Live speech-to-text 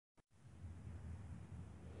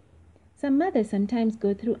Some mothers sometimes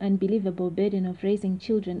go through unbelievable burden of raising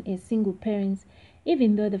children as single parents,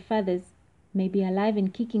 even though the fathers may be alive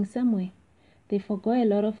and kicking somewhere. They forgo a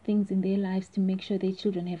lot of things in their lives to make sure their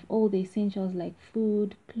children have all the essentials like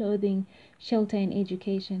food, clothing, shelter, and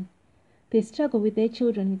education. They struggle with their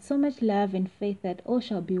children with so much love and faith that all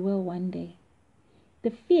shall be well one day.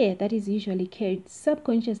 The fear that is usually carried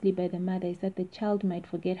subconsciously by the mother is that the child might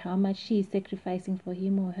forget how much she is sacrificing for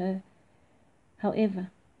him or her.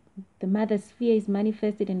 However, the mother's fear is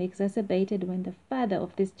manifested and exacerbated when the father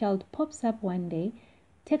of this child pops up one day,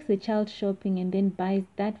 takes the child shopping, and then buys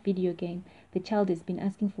that video game the child has been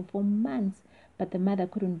asking for months, but the mother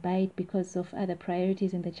couldn't buy it because of other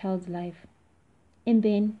priorities in the child's life. And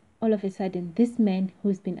then, all of a sudden, this man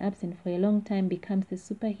who's been absent for a long time becomes the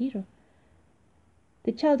superhero.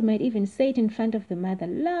 The child might even say it in front of the mother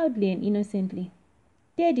loudly and innocently,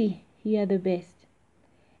 "Daddy, you are the best."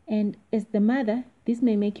 And as the mother, this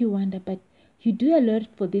may make you wonder, but you do a lot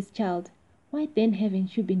for this child. Why then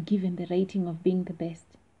haven't you been given the rating of being the best?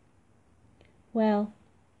 Well,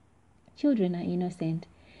 children are innocent,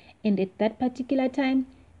 and at that particular time,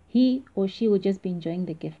 he or she will just be enjoying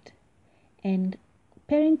the gift. And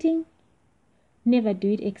parenting, never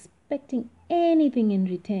do it expecting anything in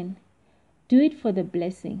return. Do it for the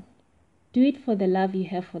blessing. Do it for the love you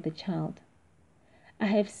have for the child. I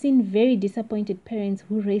have seen very disappointed parents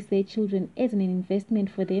who raise their children as an investment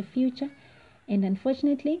for their future, and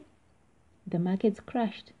unfortunately, the markets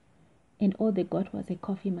crashed and all they got was a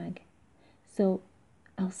coffee mug. So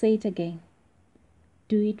I'll say it again.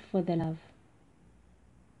 Do it for the love.